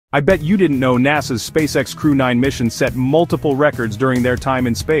I bet you didn't know NASA's SpaceX Crew 9 mission set multiple records during their time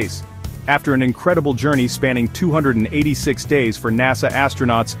in space. After an incredible journey spanning 286 days for NASA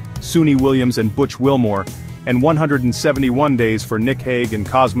astronauts Suni Williams and Butch Wilmore, and 171 days for Nick Hague and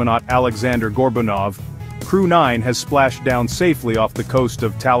cosmonaut Alexander Gorbunov, Crew 9 has splashed down safely off the coast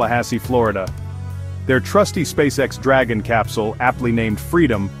of Tallahassee, Florida. Their trusty SpaceX Dragon capsule, aptly named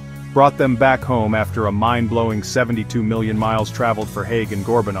Freedom, brought them back home after a mind-blowing 72 million miles traveled for Hague and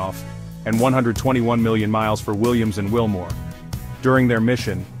Gorbunov, and 121 million miles for Williams and Wilmore. During their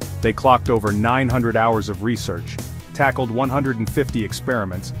mission, they clocked over 900 hours of research, tackled 150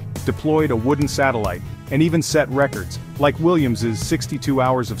 experiments, deployed a wooden satellite, and even set records, like Williams's 62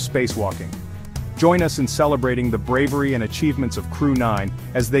 hours of spacewalking. Join us in celebrating the bravery and achievements of Crew 9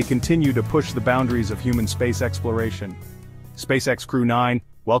 as they continue to push the boundaries of human space exploration. SpaceX Crew 9,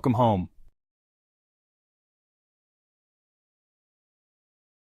 welcome home.